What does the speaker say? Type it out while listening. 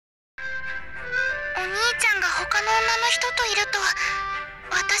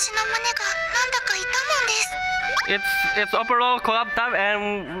It's overall collab time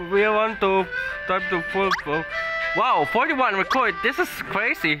and we want to type to full. Wow, 41 record. This is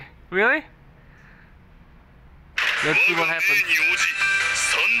crazy. Really? Let's see what happens.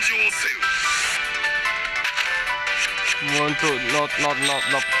 1, 2,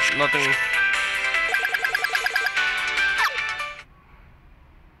 nothing.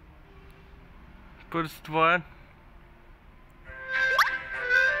 First one.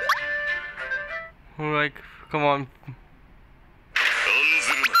 Like, come on.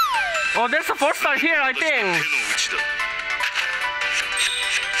 Oh, there's a 4-star here, I think.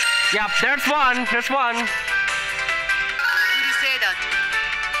 Yep, there's one.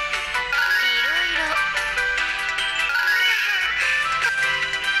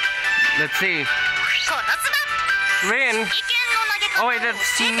 Let's see. Rin. Oh wait,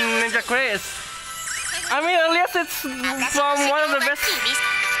 that's Ninja Chris. I mean, at least it's from one of the best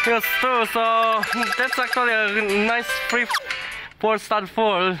heroes too, so that's actually a nice free 4-star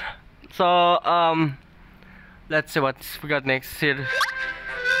full. So let's see what we got next here.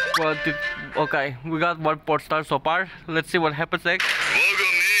 Okay, we got 1 4-star so far. Let's see what happens next.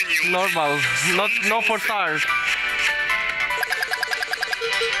 Normal, no 4 stars.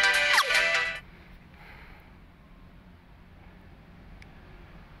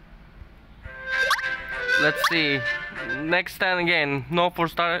 Let's see. Next time again, no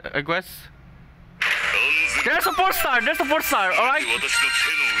 4-star, I guess. There's a 4-star, alright?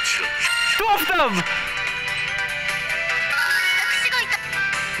 2 of them!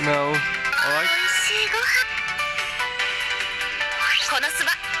 No, alright.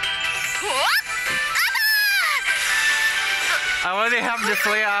 I already have this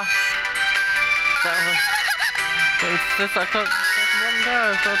Leia. It's just I thought one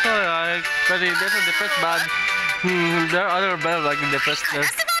there, so I but it doesn't defense bad. There are other better like in defense there.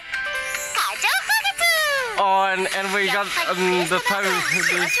 Oh, and we got the time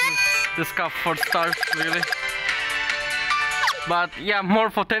this cup 4 stars really. But yeah, more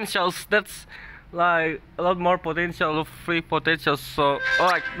potentials. That's like a lot more potential, free potentials. So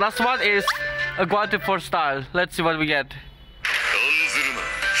alright, last one is a quality 4-star. Let's see what we get.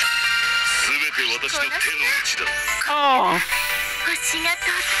 Oh!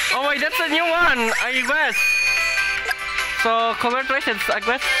 Oh wait, that's a new one, I guess. So congratulations, I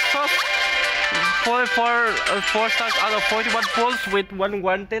guess. So 4 stars out of 41 pulls with 1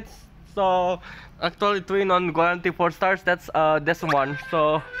 granted. So actually 3 non-guaranteed 4 stars. That's this one.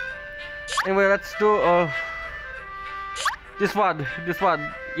 So anyway, let's do this one.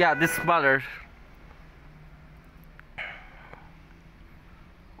 Yeah, this banner.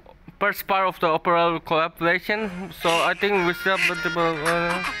 First part of the overall collaboration, so I think we still have multiple.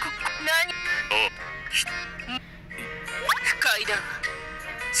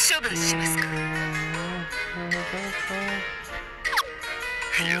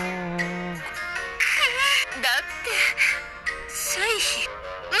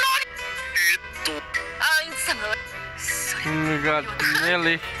 Oh my god,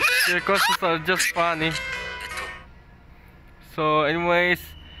 really? Your costumes are just funny. So, anyways.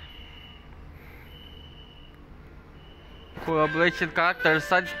 Collaboration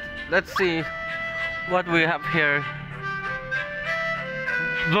characters, let's see what we have here.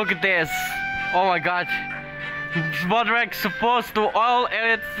 Look at this. Oh my god. Modrek supposed to all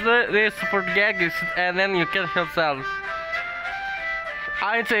edit this for gags and then you kill himself.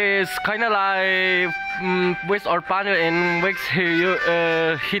 It is kinda like with or panel in which he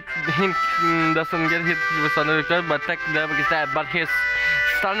doesn't get hit with another card but tech damage is that, but his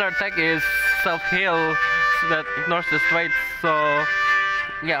standard tech is self-heal that ignores the straight, so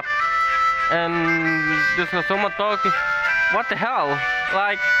yeah. And this KonoSuba talking, what the hell,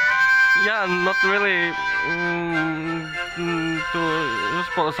 like, yeah, not really to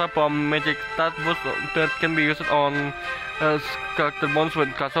useful aside from magic that can be used on character bonds with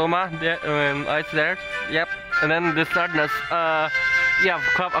KonoSuba and ice there, yep. And then the sadness, yeah,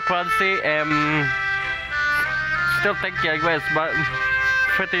 crop accuracy and still tanky I guess, but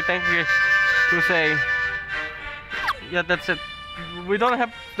pretty tanky to say. Yeah, that's it. We don't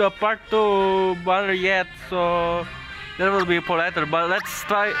have the part 2 banner yet, so that will be for later. But let's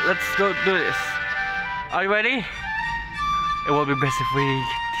go do this. Are you ready? It will be best if we get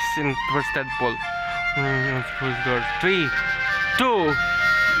this in first tadpole. 3, 2,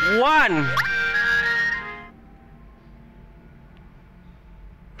 1.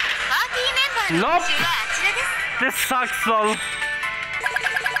 Nope. This sucks, lol.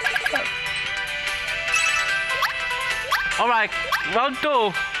 Alright, round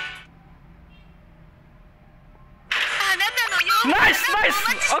 2. nice,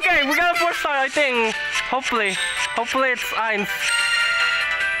 nice. Okay, we got a 4-star, I think. Hopefully it's Eins.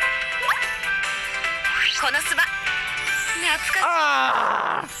 KonoSuba.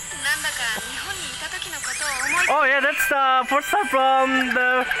 Ah! Oh yeah, that's the 4-star from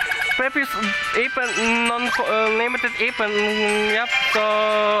the previous non-limited Apen. Yep. So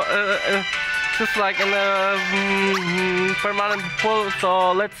just like in a permanent pull.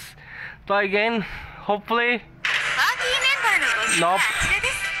 So let's try again. Hopefully. Nope.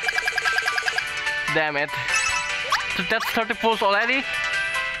 Damn it. So that's 30 pulls already.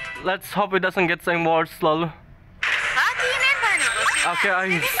 Let's hope it doesn't get any more slow. Okay, I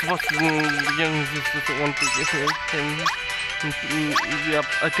was want to get him. Yep,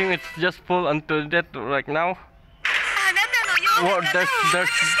 I think it's just full until that right now. Oh, there's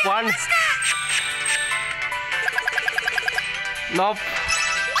one. Nope.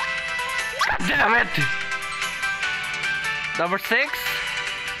 God damn it! Number 6.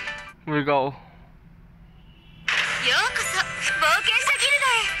 Here we go.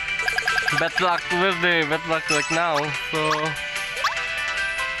 Bad luck with the bad luck right now. So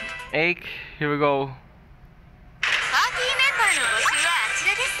 8. Here we go.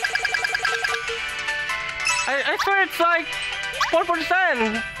 I swear it's like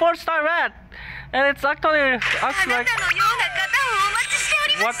 4%, 4-star red, and it's actually like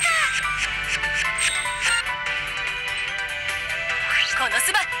what?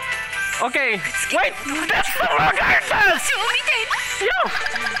 Okay, wait, that's the wrong answer! Yo,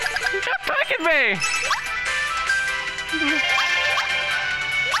 you're tricking me!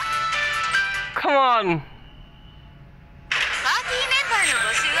 Come on!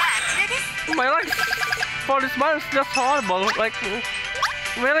 My life for this month is just horrible. Like,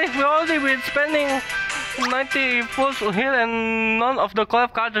 really, we already been spending 90 pulls here and none of the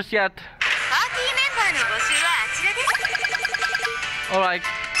collab cards yet. Alright,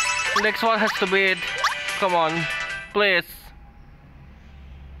 next one has to be it. Come on, please.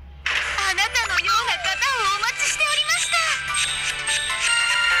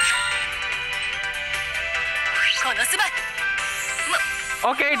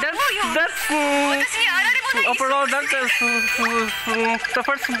 Okay, that's overall that's the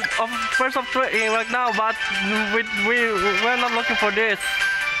first of 3 right now, but we're not looking for this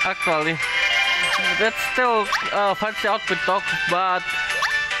actually. That's still fancy outfit talk, but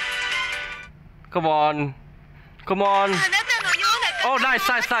come on. Oh, nice.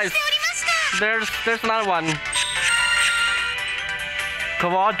 There's another one.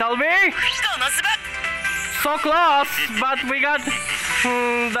 Come on, tell me. So close, but we got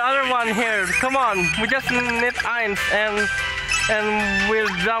the other one here. Come on, we just need Eins and we're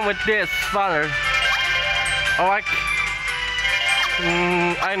done with this, father. Alright.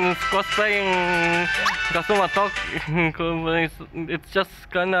 I'm cosplaying Kasuma talk. It's just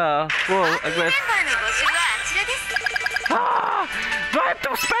kinda cool, I guess. Ah, do I have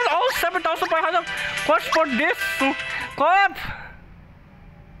to spend all 7,500 quartz for this collab?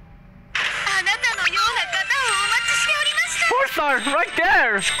 4-star right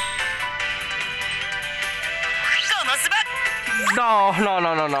there! No.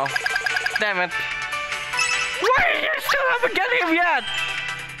 Damn it. Why you still haven't get him yet?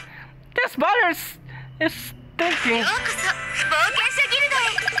 This butter is stinking.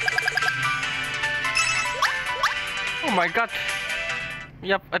 Oh my god.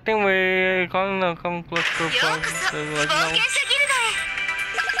 Yep, I think we're gonna come close to point. Like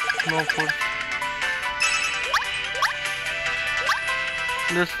no food.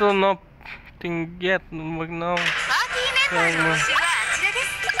 There's still nothing yet right now.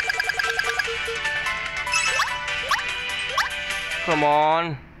 Come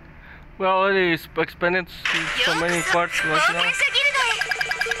on. We already expended so many quartz right now.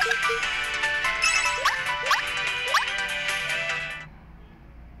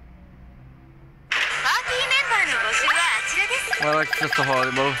 Well, it's just so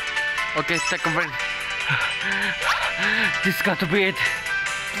horrible. Okay, take a break. This got to be it.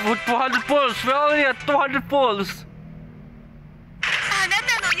 With 200 pulls, we're already at 200 pulls.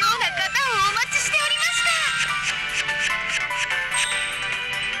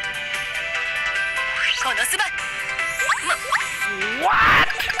 What?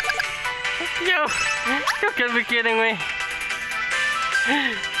 You can't be kidding me.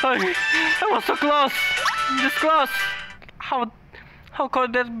 I was so close. This close. How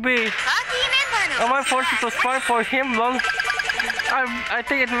could that be? Am I forced to spy for him, lol? I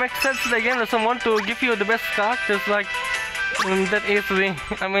think it makes sense that the game doesn't want to give you the best characters like that easily.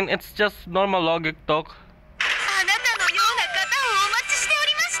 I mean, it's just normal logic talk.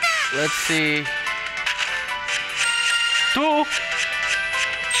 Let's see.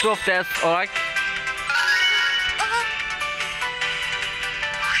 two of that, alright.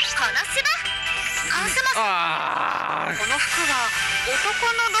 このすばコンスバ Ah, この服は男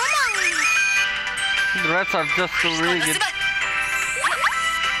のロマン the rest are just too この rigid. すば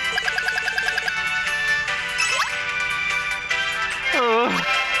Oh,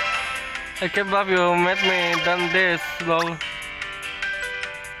 I can't believe you made me done this, lol.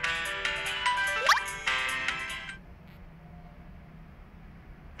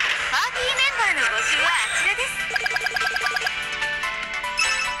 パーティーメンバーの募集はあちらです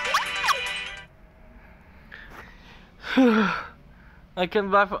I can't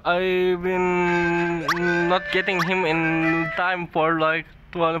believe I've been not getting him in time for like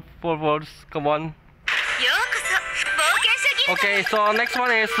 24 words. Come on. ようこそ冒険者ギルド Okay, so next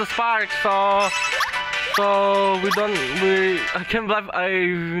one is the spark. So I can't believe I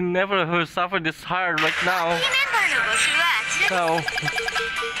never suffered this hard right メ now. ンバーの募集はあちらです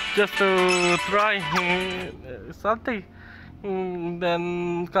So just to try something.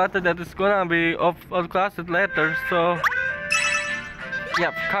 Then character that is gonna be outclassed later. So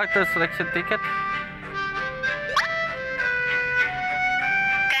yep, character selection ticket.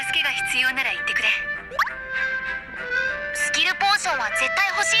 助けが必要なら言ってくれスキルポーションは絶対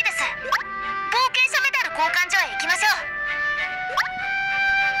欲しいです冒険者メダル交換所へ行きましょう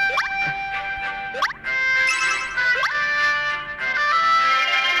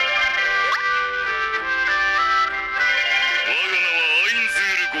我が名はアインズ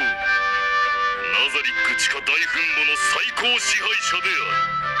ール・ゴーナザリック地下大墳墓の最高支配者であ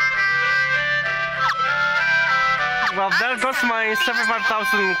る Well, there goes my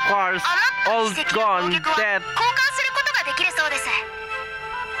 75,000 quartz, 余 all った奇跡の攻 gone, 撃は dead. 交換することができるそうです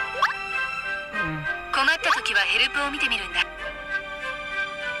困った時はヘルプを見てみるんださあ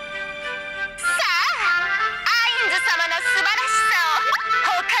アインズ様の素晴らしさ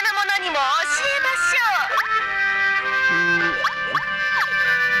を他の者にも教えましょう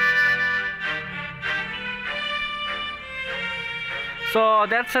So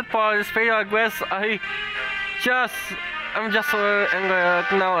that's it for this video. I guess I'm just angry right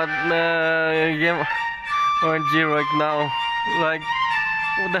now at the game ONG right now. Like,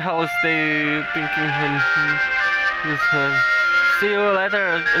 what the hell is they thinking in this time? See you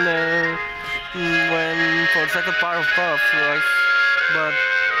later in the for the second part of Puff, guys. But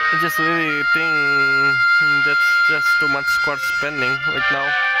I just really think that's just too much squad spending right now.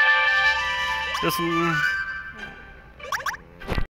 Just